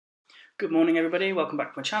Good morning everybody, welcome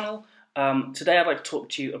back to my channel. Today I'd like to talk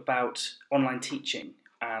to you about online teaching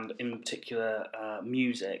and in particular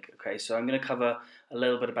music. Okay, so I'm going to cover a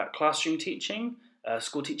little bit about classroom teaching,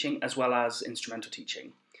 school teaching, as well as instrumental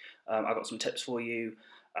teaching. I've got some tips for you,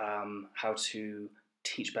 how to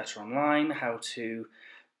teach better online, how to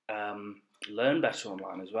learn better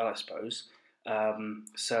online as well, I suppose.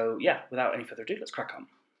 So yeah, without any further ado, let's crack on.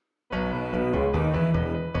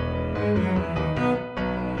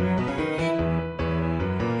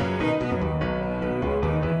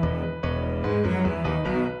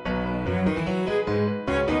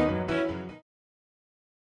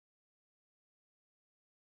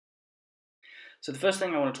 So the first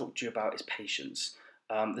thing I want to talk to you about is patience.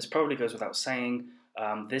 This probably goes without saying.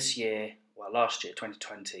 This year, well, last year,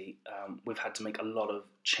 2020, we've had to make a lot of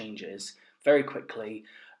changes very quickly,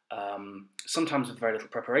 sometimes with very little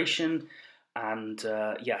preparation, and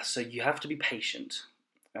yeah, so you have to be patient.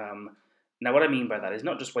 Now, what I mean by that is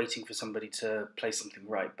not just waiting for somebody to play something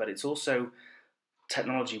right, but it's also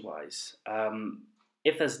technology-wise.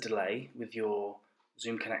 If there's a delay with your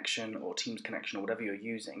Zoom connection or Teams connection or whatever you're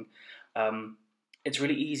using, it's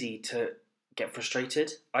really easy to get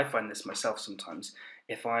frustrated. I find this myself sometimes.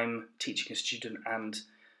 If I'm teaching a student and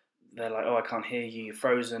they're like, oh, I can't hear you, you're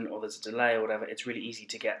frozen, or there's a delay or whatever, it's really easy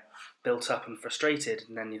to get built up and frustrated,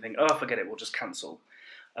 and then you think, oh, forget it, we'll just cancel.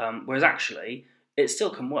 Whereas actually, it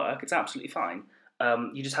still can work, it's absolutely fine.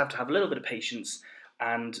 You just have to have a little bit of patience,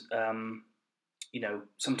 and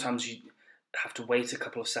sometimes you have to wait a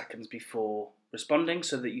couple of seconds before responding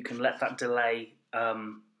so that you can let that delay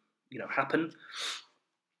happen.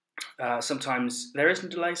 Sometimes there isn't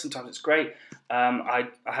a delay, sometimes it's great. I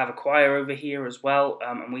have a choir over here as well,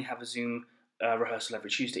 and we have a Zoom rehearsal every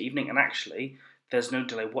Tuesday evening, and actually there's no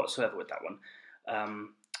delay whatsoever with that one.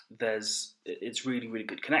 It's really, really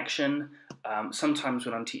good connection. Sometimes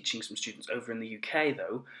when I'm teaching some students over in the UK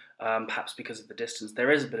though, perhaps because of the distance,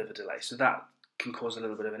 there is a bit of a delay, so that can cause a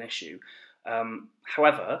little bit of an issue.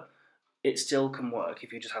 However, it still can work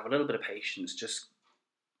if you just have a little bit of patience, just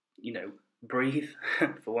breathe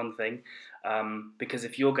for one thing, because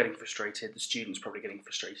if you're getting frustrated, the student's probably getting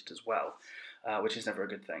frustrated as well, which is never a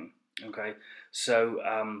good thing. Okay,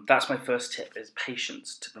 so that's my first tip, is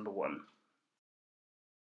patience, tip number one.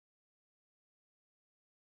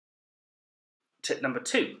 Tip number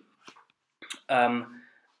two,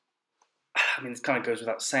 this kind of goes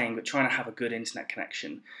without saying, but trying to have a good internet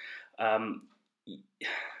connection.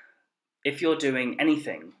 If you're doing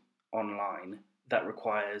anything online that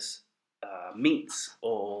requires meets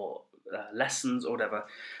or lessons or whatever,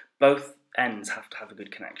 both ends have to have a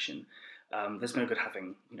good connection. There's no good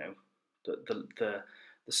having the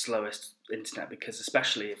slowest internet, because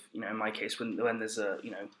especially if in my case when there's a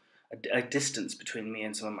distance between me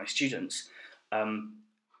and some of my students,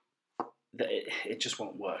 it just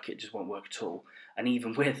won't work. It just won't work at all. And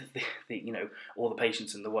even with all the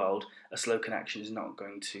patience in the world, a slow connection is not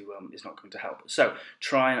going to help. So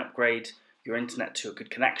try and upgrade your internet to a good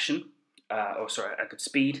connection, a good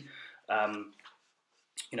speed. I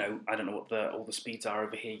don't know what all the speeds are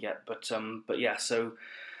over here yet, but yeah. So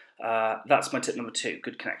that's my tip number two: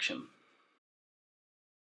 good connection.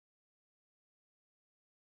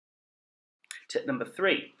 Tip number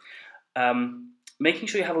three: making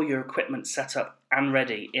sure you have all your equipment set up and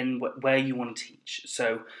ready in where you want to teach.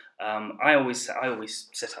 So I always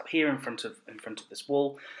sit up here in front of this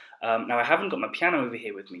wall. Now I haven't got my piano over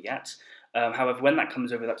here with me yet. However, when that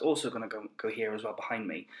comes over, that's also going to go here as well behind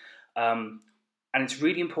me. And it's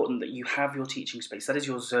really important that you have your teaching space. That is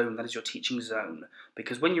your zone. That is your teaching zone.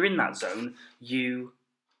 Because when you're in that zone, you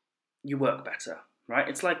work better, right?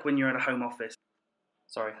 It's like when you're at a home office.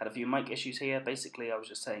 Sorry, had a few mic issues here. Basically, I was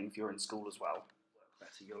just saying if you're in school as well, work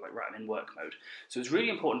better. You're like, right, I'm in work mode. So it's really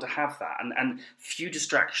important to have that, and few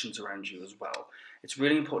distractions around you as well. It's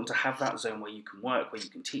really important to have that zone where you can work, where you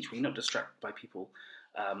can teach, where you're not distracted by people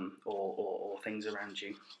or things around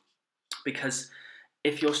you. Because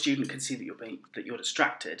if your student can see that you're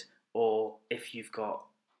distracted, or if you've got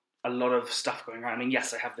a lot of stuff going around.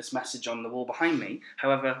 Yes, I have this message on the wall behind me.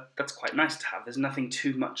 However, that's quite nice to have. There's nothing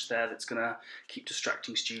too much there that's going to keep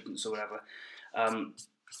distracting students or whatever.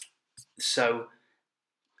 So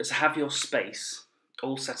to have your space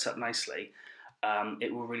all set up nicely,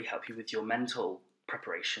 it will really help you with your mental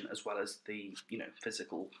preparation as well as the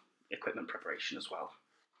physical equipment preparation as well.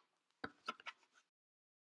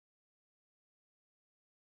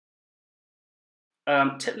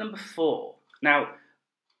 Tip number four. Now,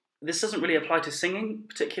 this doesn't really apply to singing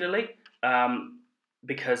particularly,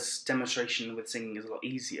 because demonstration with singing is a lot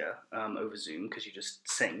easier over Zoom because you just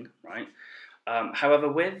sing, right? However,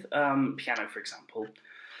 with piano, for example,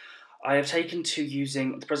 I have taken to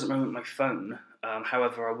using, at the present moment, my phone.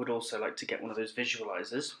 However, I would also like to get one of those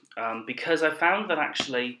visualizers, because I found that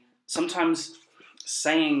actually sometimes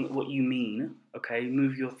saying what you mean, okay,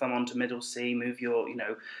 move your thumb onto middle C, move your,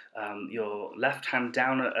 your left hand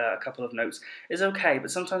down a couple of notes is okay,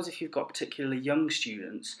 but sometimes if you've got particularly young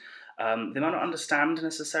students, they might not understand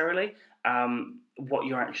necessarily what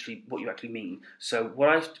you actually mean. So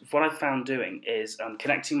what I found doing is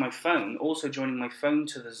connecting my phone, also joining my phone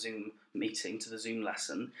to the Zoom meeting, to the Zoom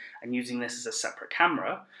lesson, and using this as a separate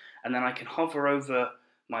camera, and then I can hover over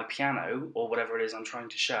my piano or whatever it is I'm trying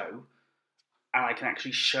to show, and I can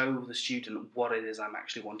actually show the student what it is I'm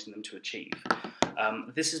actually wanting them to achieve.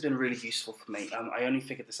 This has been really useful for me. I only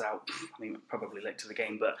figured this out, I mean, probably late to the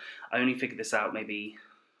game, but I only figured this out maybe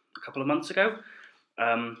a couple of months ago,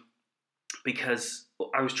 because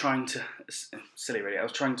I was trying to, silly really, I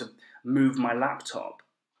was trying to move my laptop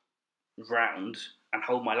round and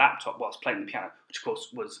hold my laptop whilst playing the piano, which of course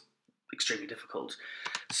was extremely difficult.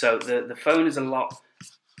 So the phone is a lot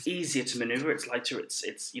easier to maneuver. It's lighter. It's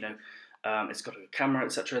it's got a camera,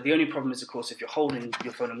 etc. The only problem is, of course, if you're holding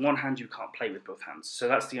your phone in one hand, you can't play with both hands. So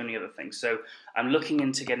that's the only other thing. So I'm looking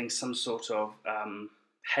into getting some sort of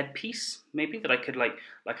headpiece, maybe, that I could like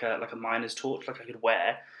a miner's torch, like I could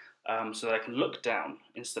wear, so that I can look down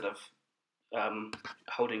instead of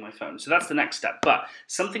holding my phone. So that's the next step. But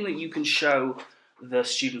something that you can show the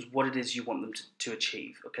students what it is you want them to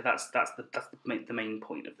achieve. Okay, that's the main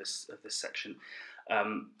point of this section.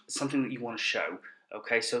 Something that you want to show.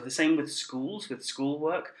 Okay, so the same with schools, with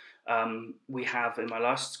schoolwork. We have, in my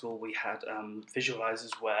last school, we had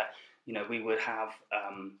visualizers where, we would have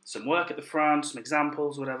some work at the front, some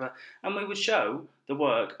examples, whatever, and we would show the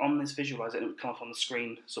work on this visualizer, and it would come up on the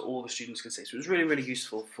screen so all the students could see. So it was really, really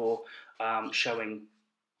useful for showing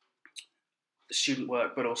student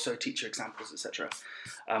work, but also teacher examples, etc.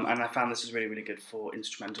 And I found this is really, really good for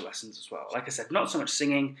instrumental lessons as well. Like I said, not so much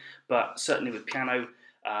singing, but certainly with piano,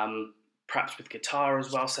 perhaps with guitar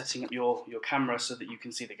as well, setting up your camera so that you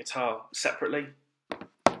can see the guitar separately,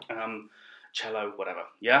 cello, whatever,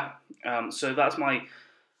 yeah? So that's my,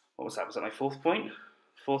 what was that? Was that my fourth point?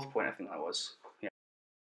 Fourth point, I think that was, yeah.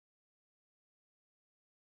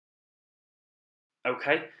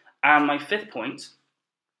 Okay, and my fifth point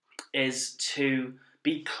is to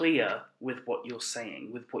be clear with what you're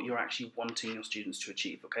saying, with what you're actually wanting your students to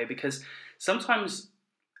achieve, okay? Because sometimes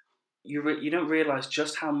you don't realise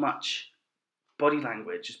just how much body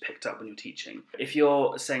language is picked up when you're teaching. If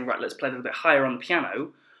you're saying, right, let's play a little bit higher on the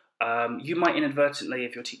piano, you might inadvertently,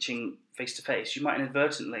 if you're teaching face-to-face, you might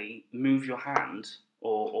inadvertently move your hand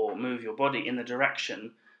or move your body in the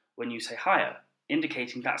direction when you say higher,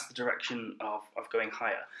 indicating that's the direction of going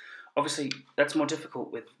higher. Obviously, that's more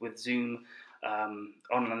difficult with Zoom,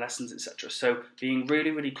 online lessons, etc. So being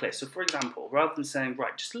really, really clear. So for example, rather than saying,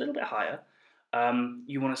 right, just a little bit higher,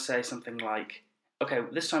 you want to say something like, okay,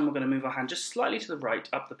 this time we're going to move our hand just slightly to the right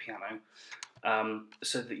up the piano,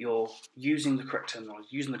 so that you're using the correct terminology,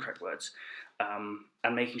 using the correct words,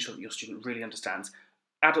 and making sure that your student really understands.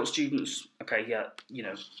 Adult students, okay, yeah,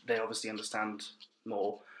 they obviously understand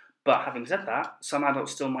more. But having said that, some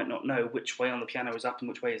adults still might not know which way on the piano is up and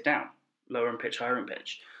which way is down, lower in pitch, higher in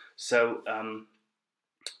pitch. So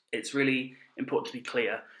it's really important to be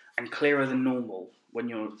clear, and clearer than normal when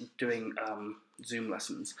you're doing Zoom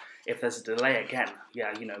lessons. If there's a delay again,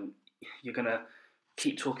 yeah, you're going to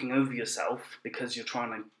keep talking over yourself because you're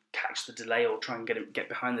trying to catch the delay or try and get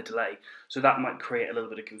behind the delay. So that might create a little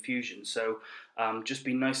bit of confusion. So just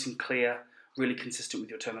be nice and clear, really consistent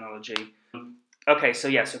with your terminology. Okay, so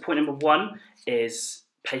yeah, so point number 1 is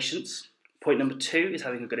patience. Point number 2 is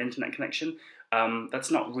having a good internet connection. That's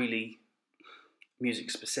not really music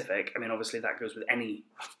specific. I mean, obviously that goes with any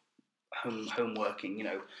home working,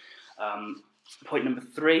 Point number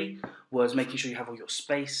 3 was making sure you have all your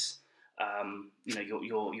space,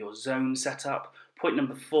 your zone set up. Point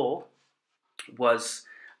number 4 was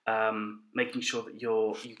making sure that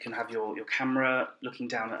you can have your camera looking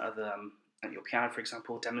down at at your piano, for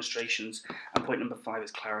example, demonstrations. And point number 5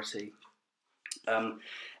 is clarity.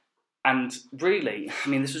 And really, I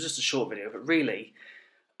mean, this was just a short video, but really,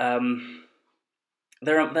 I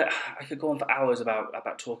could go on for hours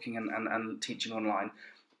about talking and teaching online,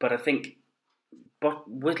 but I think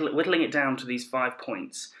whittling it down to these 5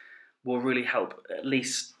 points will really help at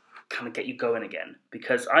least kind of get you going again.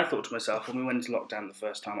 Because I thought to myself, when we went into lockdown the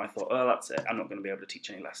first time, I thought, oh, that's it, I'm not going to be able to teach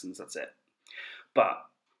any lessons, that's it. But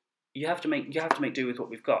you have to make do with what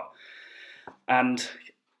we've got. And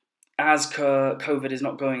as COVID is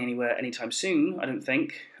not going anywhere anytime soon, I don't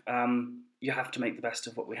think, you have to make the best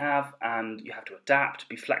of what we have, and you have to adapt,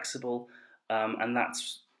 be flexible, and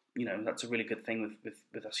that's that's a really good thing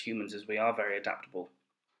with us humans, is we are very adaptable.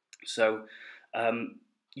 So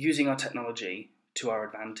using our technology to our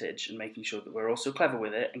advantage and making sure that we're also clever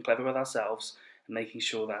with it and clever with ourselves, and making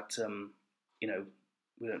sure that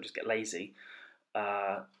we don't just get lazy,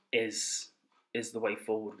 is the way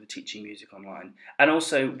forward with teaching music online. And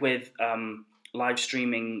also with live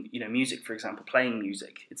streaming, music, for example, playing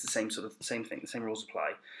music, it's the same thing, the same rules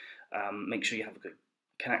apply. Make sure you have a good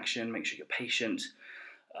connection, make sure you're patient.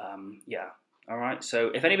 All right. So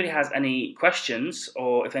if anybody has any questions,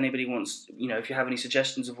 or if anybody wants, if you have any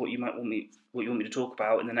suggestions of what you want me to talk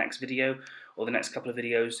about in the next video or the next couple of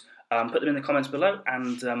videos, put them in the comments below,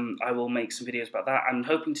 and I will make some videos about that. I'm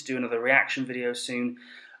hoping to do another reaction video soon,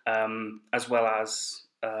 as well as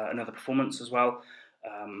another performance as well.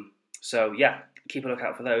 So yeah, keep a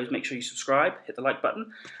lookout for those. Make sure you subscribe, hit the like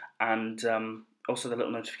button, and also the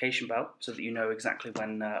little notification bell, so that you know exactly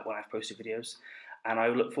when I've posted videos. And I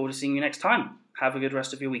look forward to seeing you next time. Have a good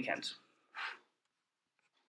rest of your weekend.